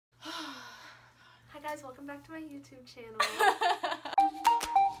guys, welcome back to my YouTube channel.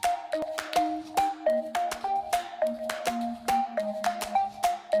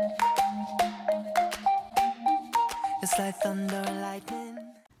 It's like thunder and lightning.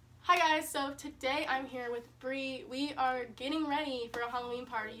 Hi guys, so today I'm here with Bree. We are getting ready for a Halloween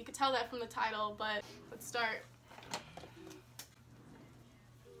party. You could tell that from the title, but let's start.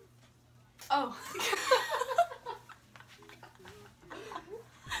 Oh.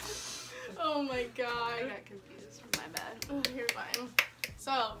 Oh my god. I got confused. My bad. Oh, you're fine.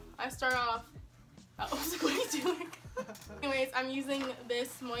 So, I start off. Oh, I was like, what are you doing? Anyways, I'm using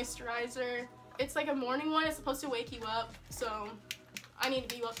this moisturizer. It's like a morning one. It's supposed to wake you up, so I need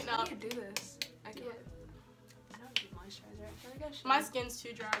to be waking up. How do you do this? I can't. I don't do moisturizer. I feel like I should. My skin's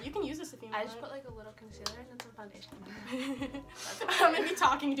too dry. You can use this if you want. I just put like a little concealer and then some foundation. I'm gonna be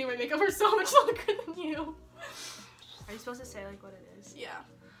talking and doing my makeup for so much longer than you. Are you supposed to say like what it is? Yeah.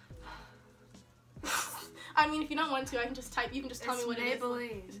 I mean, if you don't want to, I can just type. You can just tell me what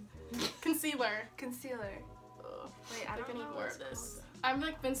Maybelline. it is. Concealer. Concealer. Ugh. Wait, I don't need know more what of it's this. I've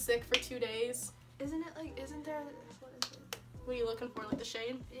like been sick for 2 days. Isn't it like? Isn't there? What is it? What are you looking for? Like the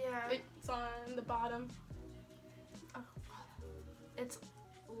shade? Yeah. It's on the bottom. Oh. It's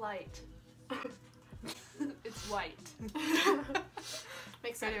light. It's white.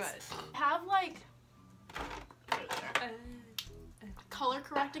 Makes sense. Anyway. Have like color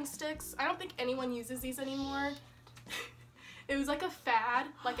correcting sticks. I don't think anyone uses these anymore. It was like a fad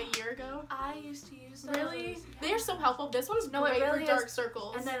like a year ago. I used to use those. Really? Yeah. They are so helpful. This one's No, it great really for dark is.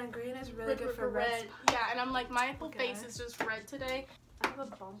 circles. And then green is really good for red. red. Yeah, and I'm like, my whole Okay. face is just red today. I have a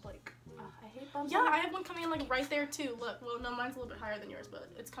bump like. I hate bumps. Yeah, I have one coming in like right there too. Look, well, no, mine's a little bit higher than yours, but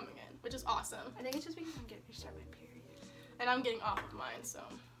it's coming in, which is awesome. I think it's just because I'm getting ready to start my period. And I'm getting off of mine, so.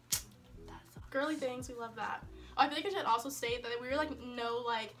 That's awesome. Girly things, we love that. Oh, I feel like I should also state that we were like no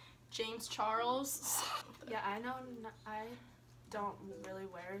like James Charles. Yeah, I know. I don't really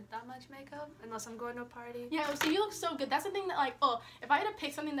wear that much makeup unless I'm going to a party. Yeah, so you look so good. That's the thing that like, oh, if I had to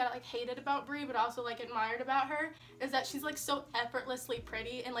pick something that I like hated about Brie, but also like admired about her, is that she's like so effortlessly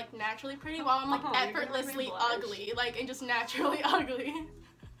pretty and like naturally pretty, while I'm like effortlessly ugly, like and just naturally ugly.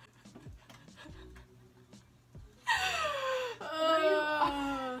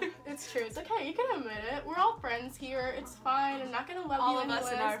 It's true. It's okay. You can admit it. We're all friends here. It's fine. I'm not gonna love All you of anyways.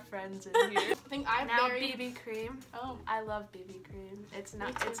 us and our friends in here. I think I Now very. BB cream. Oh, I love BB cream. It's not.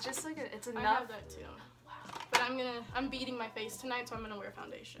 Me too. It's just like it's I enough. have that too. But I'm beating my face tonight, so I'm gonna wear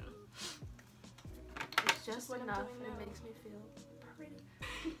foundation. It's just what I'm enough, doing and it now. makes me feel pretty.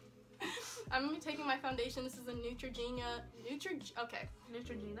 I'm gonna be taking my foundation. This is a Neutrogena.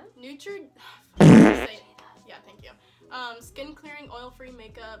 Neutrogena. Say it. Yeah, thank you. Skin clearing, oil-free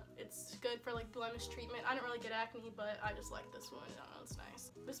makeup. It's good for like blemish treatment. I don't really get acne, but I just like this one. I don't know, it's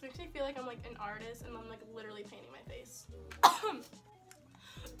nice. This makes me feel like I'm like an artist and I'm like literally painting my face. I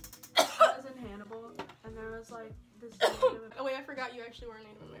was in Hannibal, and there was like this. Oh wait, I forgot you actually were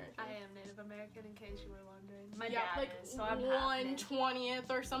Native American. I am Native American, in case you were wondering. My Yeah, dad like is, so I'm half Native. 1/20th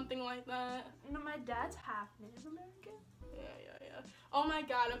or something like that. No, my dad's half Native American. Yeah. Oh my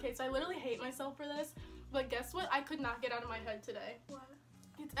god, okay, so I literally hate myself for this, but guess what? I could not get out of my head today. What?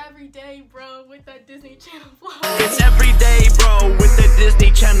 It's every day, bro, with that Disney Channel flow. It's every day, bro, with the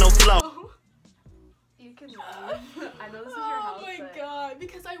Disney Channel flow. You can leave. I know this is your house. Oh my but god,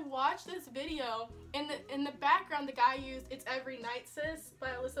 because I watched this video, and in the background the guy used It's Every Night Sis by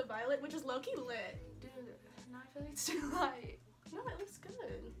Alyssa Violet, which is low-key lit. Dude, no, I feel like it's too light. No, it looks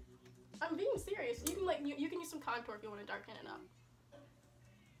good. I'm being serious. You can like you can use some contour if you want to darken it up.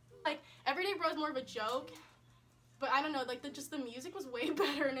 Like Everyday Bro is more of a joke, but I don't know. Like the music was way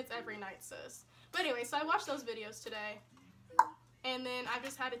better in It's Every Night Sis. But anyway, so I watched those videos today, and then I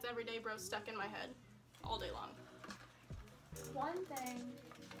just had It's Everyday Bro stuck in my head all day long. One thing.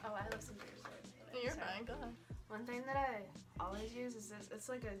 Oh, I listened to your story. You're fine. Go ahead. One thing that I always use is this. It's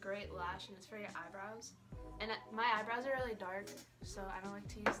like a great lash, and it's for your eyebrows. And my eyebrows are really dark, so I don't like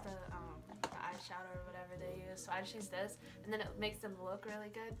to use the eyeshadow or whatever they use. So I just use this, and then it makes them look really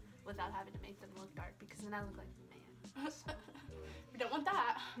good without having to make them look dark, because then I look like man. So, We don't want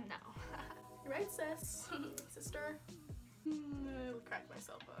that. no. You're right, sis. Sister. I will crack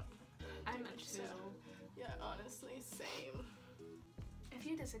myself up. I'm much too. so. Yeah, honestly, same. If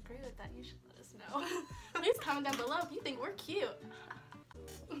you disagree with that, you should let us know. Please comment down below if you think we're cute.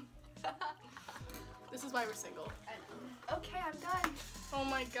 This is why we're single. Okay, I'm done. Oh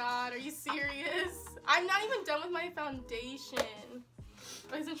my god, are you serious? I'm not even done with my foundation.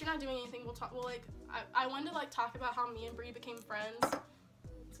 But since you're not doing anything, we'll talk. Well, like, I wanted to like talk about how me and Brie became friends,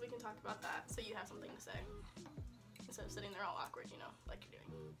 so we can talk about that. So you have something to say instead of sitting there all awkward, you know, like you're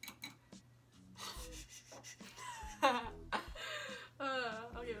doing.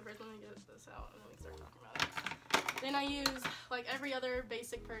 Then I use, like every other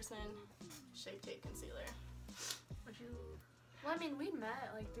basic person, Shape Tape Concealer. Would you? Well, I mean, we met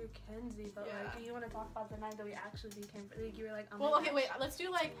like through Kenzie, but Yeah. like, you want to talk about the night that we actually became friends? Like, you were like, oh my Well, okay, gosh. wait. Let's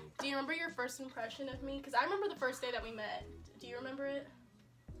do like. Do you remember your first impression of me? Because I remember the first day that we met. Do you remember it?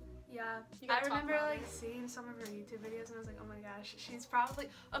 Yeah, You I gotta talk remember about like it. seeing some of her YouTube videos and I was like, oh my gosh, she's probably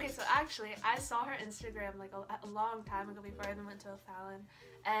okay. So actually, I saw her Instagram like a long time ago before I even went to a Fallon,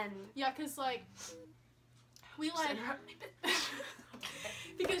 and Yeah, cause like we like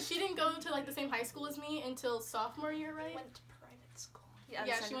because she didn't go to like the same high school as me until sophomore year, right? went to private school. Yeah,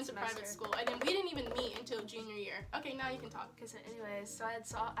 the she second went to semester. private school, and then we didn't even meet until junior year. Okay, now you can talk. Okay, so anyways, so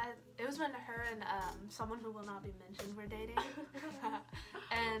it was when her and someone who will not be mentioned were dating,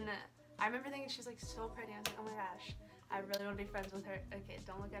 and I remember thinking she's like so pretty. I was like, oh my gosh, I really want to be friends with her. Okay,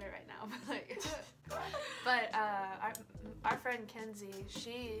 don't look at her right now, but our friend Kenzie,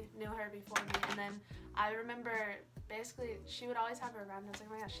 she knew her before me, and then I remember basically she would always have her around. I was like,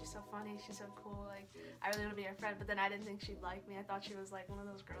 oh my gosh, she's so funny, she's so cool. Like, I really want to be her friend. But then I didn't think she'd like me. I thought she was like one of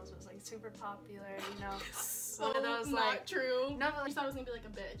those girls who was like super popular, you know. So one of those not like true. no, but I like, just thought it was gonna be like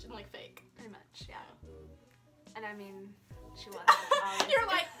a bitch and like fake. pretty much, yeah. And I mean, she was. You're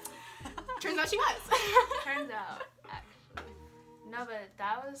like. Turns out she was. Turns out, actually. No, but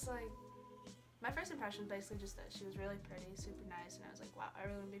that was like my first impression was basically just that she was really pretty, super nice, and I was like, wow, I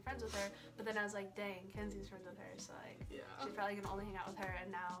really want to be friends with her. But then I was like, dang, Kenzie's friends with her, so like, Yeah. she's probably gonna only hang out with her,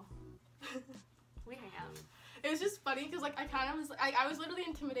 and now we hang out. It was just funny because like I kind of was I was literally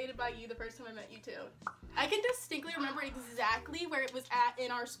intimidated by you the first time I met you too. I can distinctly remember exactly where it was at in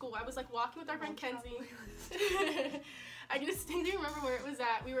our school. I was like walking with our friend Kenzie. I can distinctly remember where it was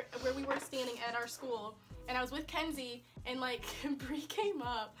at. Where we were standing at our school, and I was with Kenzie, and like Bree came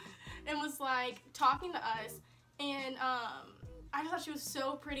up and was like talking to us, and I just thought she was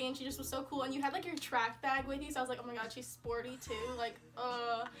so pretty and she just was so cool. And you had like your track bag with you, so I was like, oh my god, she's sporty too. Like,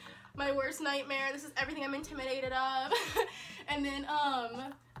 my worst nightmare. This is everything I'm intimidated of. And then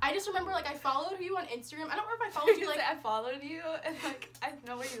I just remember like I followed you on Instagram. I don't remember if I followed you like I followed you, and like I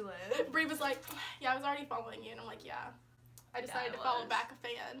know where you live. Bree was like, yeah, I was already following you, and I'm like, yeah. I decided to follow back a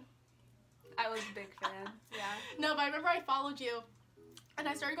fan. I was a big fan. Yeah. No, but I remember I followed you, and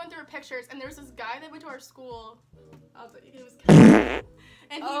I started going through her pictures, and there was this guy that went to our school. I was like, he was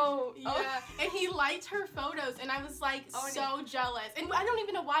and and he liked her photos, and I was like so jealous. And I don't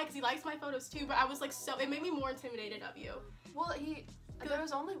even know why, because he likes my photos too, but I was like it made me more intimidated of you. Well, there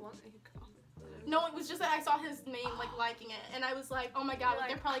was only one that you could. No, it was just that I saw his name like liking it, and I was like, oh my god, like,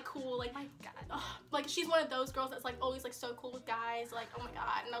 they're probably cool. Like, my god, like she's one of those girls that's like always like so cool with guys. Like, oh my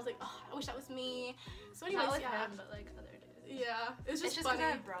god, and I was like, oh, I wish that was me. So anyways, not with yeah, him, but like other dudes. yeah, it's just 'cause funny.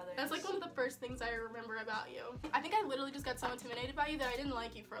 I have brothers. That's like one of the first things I remember about you. I think I literally just got so intimidated by you that I didn't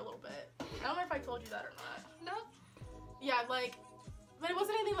like you for a little bit. I don't know if I told you that or not. No. Yeah, like, but it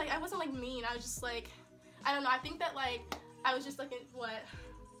wasn't anything like I wasn't like mean. I was just like, I don't know. I think that like I was just like what.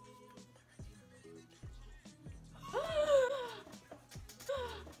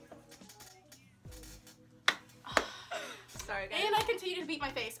 Sorry, guys. And I continue to beat my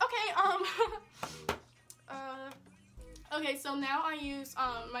face. Okay, okay, so now I use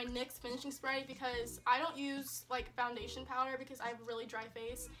my NYX finishing spray because I don't use like foundation powder because I have really dry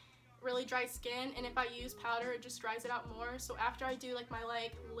face, really dry skin, and if I use powder it just dries it out more. So after I do like my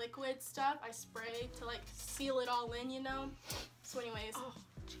like liquid stuff, I spray to like seal it all in, you know. So anyways,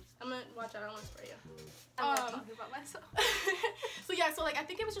 I'm gonna watch out. I don't want to spray you. I'm not talking about myself. So yeah, so like I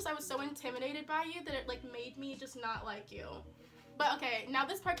think it was just I was so intimidated by you that it like made me just not like you. But okay, now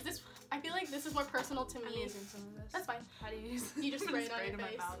this part, cause I feel like this is more personal to me. I'm using some of this. That's fine. How do you use? You just spray it on Spray your it in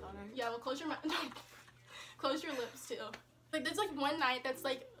face. my mouth on her. Yeah, well close your mouth. Close your lips too. Like there's like one night that's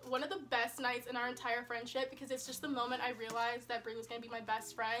like one of the best nights in our entire friendship because it's just the moment I realized that Brie was gonna be my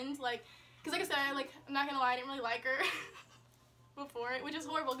best friend. Like, cause like I said, I'm not gonna lie, I didn't really like her before it, which is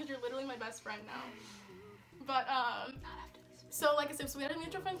horrible because you're literally my best friend now. But so like I said, so we had a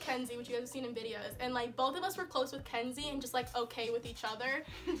mutual friend Kenzie, which you guys have seen in videos, and like both of us were close with Kenzie and just like okay with each other.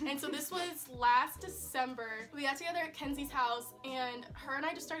 And so this was last December. We got together at Kenzie's house, and her and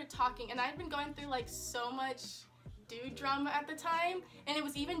I just started talking, and I had been going through like so much dude drama at the time, and it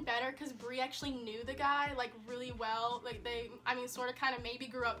was even better because Brie actually knew the guy like really well. Like I mean sort of kind of maybe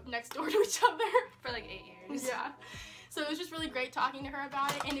grew up next door to each other for like 8 years. Yeah. So it was just really great talking to her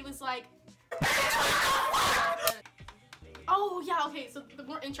about it, and it was like oh yeah, okay, so the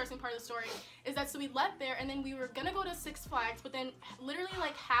more interesting part of the story is that so we left there and then we were gonna go to Six Flags, but then literally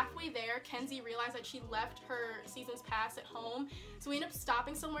like halfway there, Kenzie realized that she left her season's pass at home, so we ended up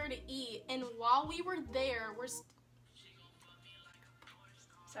stopping somewhere to eat, and while we were there,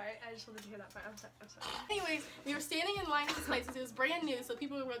 Sorry, I just wanted to hear that part. I'm sorry. Anyways, we were standing in line at this place. It was brand new, so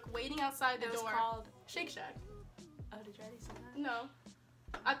people were like waiting outside the It was door. called Shake Shack. Oh, did you already say that? No.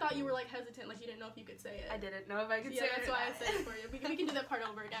 I thought you were like hesitant, like you didn't know if you could say it. I didn't know if I could Yeah, say it. that's why I said it for you. We can do that part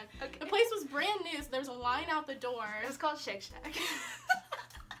over again. Okay. The place was brand new, so there was a line out the door. It was called Shake Shack.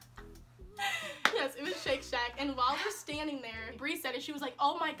 Yes, it was Shake Shack. And while we're standing there, Bree said it. She was like,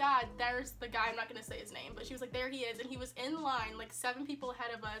 "Oh my God, there's the guy." I'm not gonna say his name, but she was like, "There he is," and he was in line, like 7 people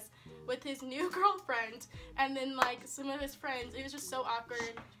ahead of us, with his new girlfriend, and then like some of his friends. It was just so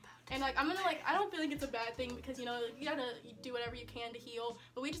awkward. And like I don't feel like it's a bad thing because you know you gotta do whatever you can to heal.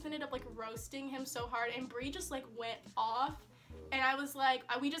 But we just ended up like roasting him so hard, and Bree just like went off, and I was like,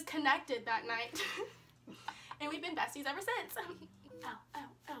 we just connected that night, and we've been besties ever since. Ow, ow,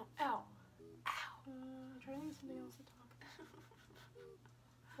 ow, ow. Trying to think of something else to talk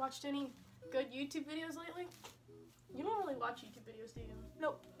about. Watched any good YouTube videos lately? You don't really watch YouTube videos, do you?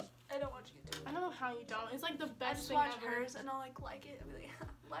 Nope. I don't watch YouTube. I don't know how you don't. It's like the I best just thing watch ever. hers and I'll like it. I'll be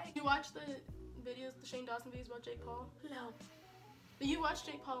like, You watch the videos, the Shane Dawson videos about Jake Paul? No. But you watch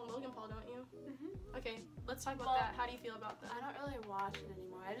Jake Paul and Logan Paul, don't you? Mhm. Okay, let's talk about Well, that. How do you feel about that? I don't really watch it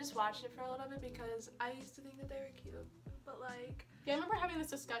anymore. I just watched it for a little bit because I used to think that they were cute, but like Yeah, I remember having this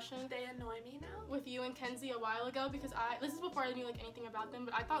discussion they annoy me now. with you and Kenzie a while ago because this is before I knew like anything about them,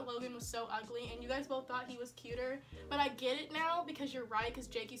 but I thought Logan was so ugly and you guys both thought he was cuter. But I get it now because you're right, because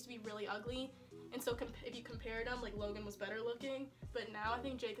Jake used to be really ugly, and so if you compared them, like Logan was better looking, but now I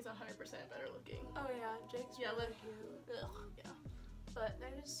think Jake is 100% better looking. Oh yeah, Jake's Yeah, really like- cute, Ugh, yeah. but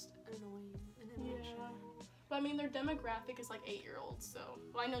they're just annoying and immature. Yeah. But I mean, their demographic is like 8-year-olds, so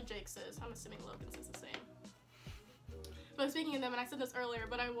well, I know Jake's is. I'm assuming Logan's is the same. But speaking of them, and I said this earlier,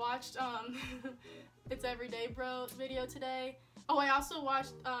 but I watched It's Everyday Bro video today. Oh, I also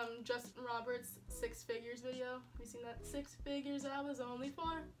watched Justin Roberts' 6 Figures video. Have you seen that? 6 figures I was only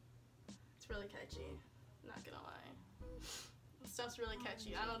for? It's really catchy. Not gonna lie. The stuff's really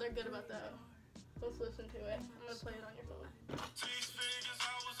catchy. I know they're good about that. Let's listen to it. I'm gonna play it on your phone.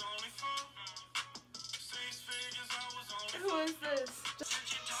 Who is this?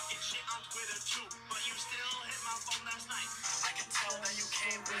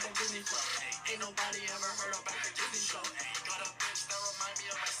 Ain't nobody ever heard about the Disney show. Ain't got a bitch that remind me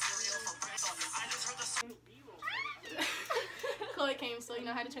of my cereal for breakfast. I just heard the song. Chloe came, so you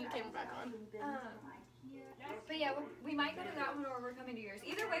know I had to turn the camera back on. But yeah, we might go to that one or we're coming to yours.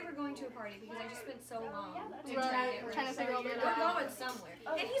 Either way, we're going to a party because I just spent so long Trying to figure all that We're out. going somewhere.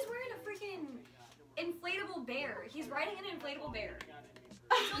 And he's wearing a freaking inflatable bear. He's riding an inflatable bear.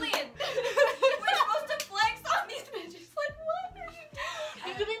 Julian, we're supposed to flex on these bitches. Like, what are you doing?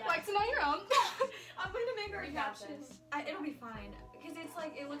 You could be flexing on your own. I'm going to make our We got captions. It'll be fine. Because it's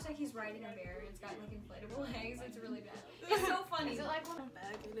like, it looks like he's riding a bear. It's got like inflatable legs. It's really bad. It's so funny. Is it like one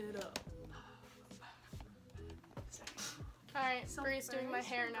backing it up? Alright, So Bree's doing my first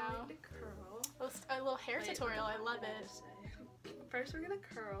hair we're now. going to curl. A little hair Wait, tutorial, I what love do it. say? First we're gonna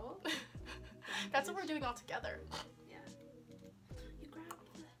curl. That's what we're doing all together. Yeah. You grab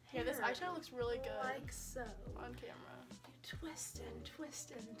the Yeah, this hair eyeshadow looks really good like so. on camera. You twist and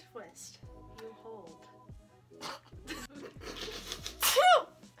twist and twist. You hold.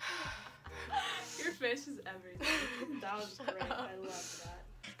 Your face is everything. That was great. I love that.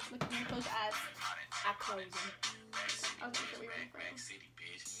 Look at me, close your eyes. I close them. I'll make sure we were in frame. Rack City,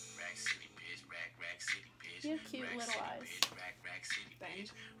 bitch. Rack City, bitch. Rack City, bitch. You have cute Rack little City, eyes. bitch. Rack City, Thanks.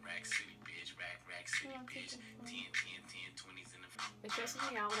 bitch. Rack City, bitch. Rack City, Yeah, bitch. I'm 10, 20s in the It stresses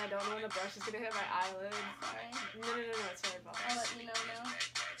me out when I don't know when the brush is gonna hit my eyelid. Sorry. No, it's sorry about I'll that. let you know now.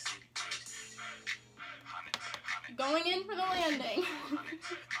 Rack City, bitch. Honey. Going in for the landing.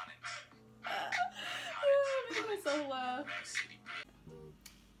 I'm making myself laugh. Rack City,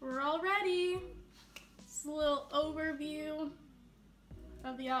 We're all ready. Just a little overview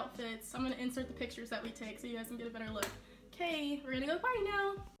of the outfits. I'm gonna insert the pictures that we take so you guys can get a better look. Okay, we're gonna go party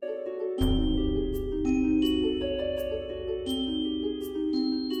now.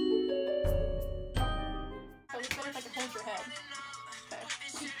 So it's better if I can hold your head.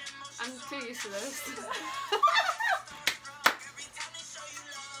 Okay. I'm too used to this.